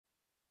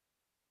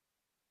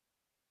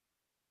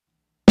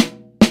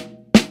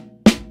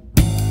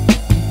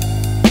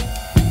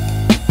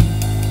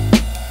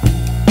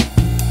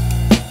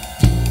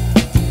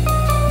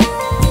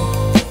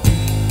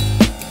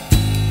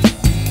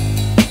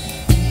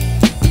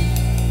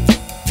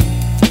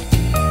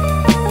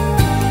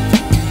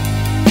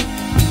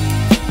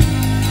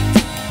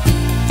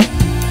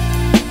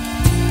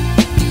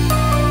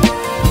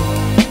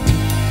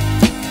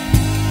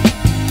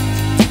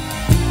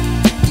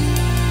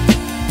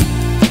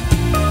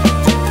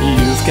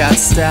got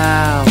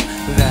style,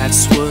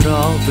 that's what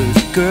all the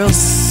girls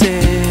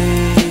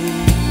say.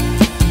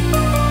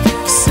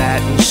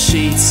 Satin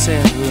sheets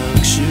and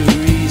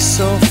luxury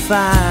so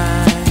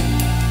fine.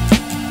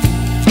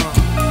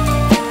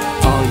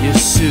 All your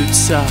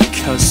suits are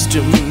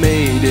custom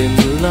made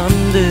in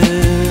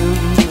London.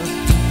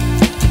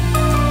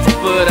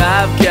 But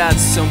I've got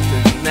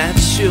something that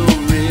you'll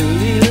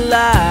really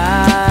like.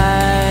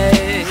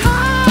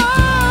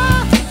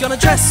 Gonna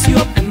dress you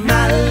up in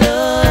my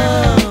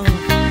love,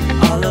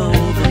 all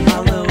over,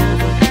 all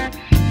over.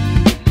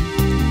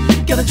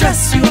 Gonna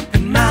dress you up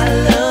in my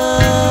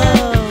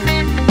love,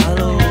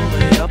 all over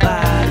your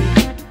body.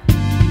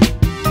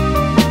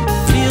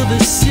 Feel the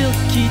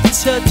silky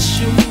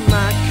touch of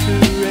my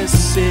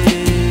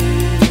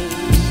caresses.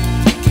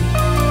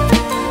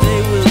 They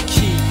will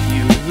keep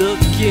you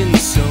looking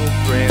so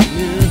brand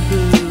new.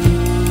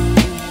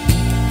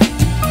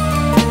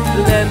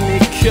 Let me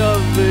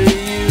cover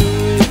you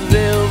with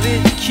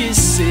velvet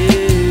kisses,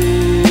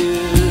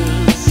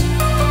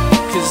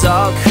 'cause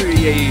I'll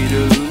create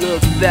a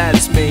look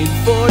that's made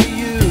for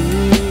you.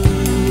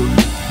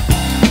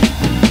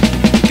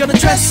 Gonna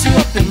dress you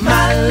up in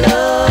my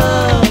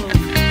love,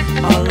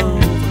 all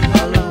over,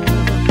 all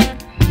over.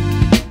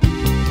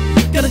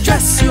 Gonna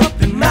dress you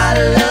up in my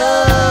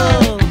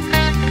love,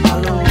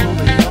 all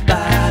over your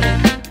body.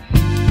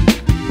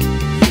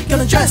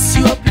 Gonna dress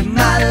you up in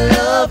my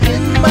love,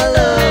 in my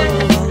love,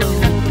 all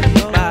over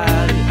your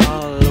body,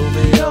 all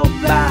over your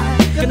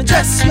body. Gonna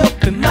dress you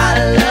up in my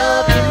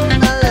love, in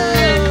my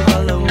love,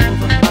 all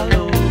over, all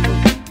over.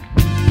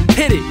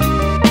 Hit it.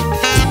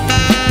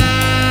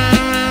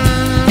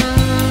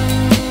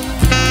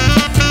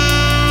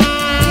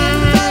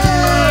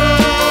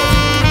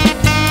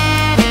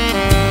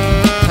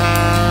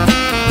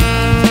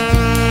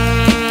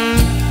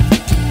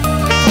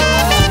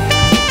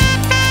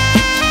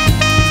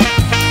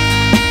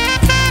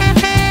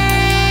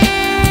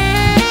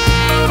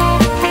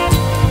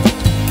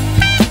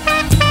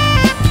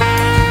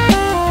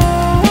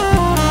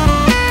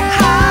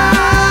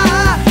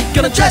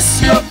 Gonna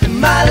dress you up in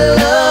my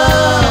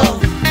love,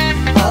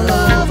 all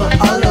over,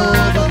 all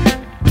over.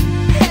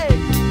 Hey.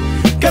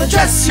 Gonna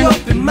dress you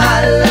up in my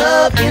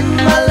love,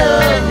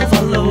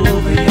 all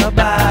over your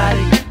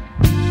body.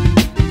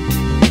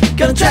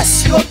 Gonna dress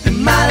you up in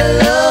my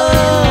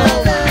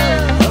love,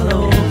 all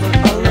over,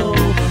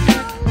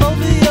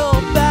 over your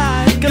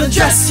body. Gonna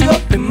dress you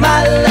up in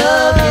my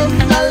love,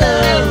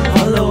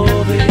 all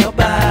over your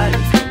body.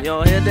 From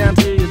your head down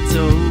to your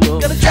toe.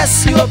 Gonna dress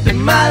you up in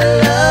my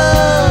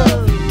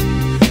love.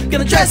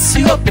 Gonna dress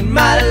you up in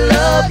my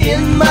love,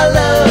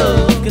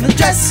 Gonna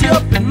dress you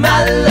up in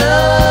my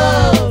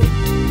love.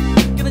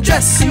 Gonna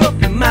dress you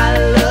up in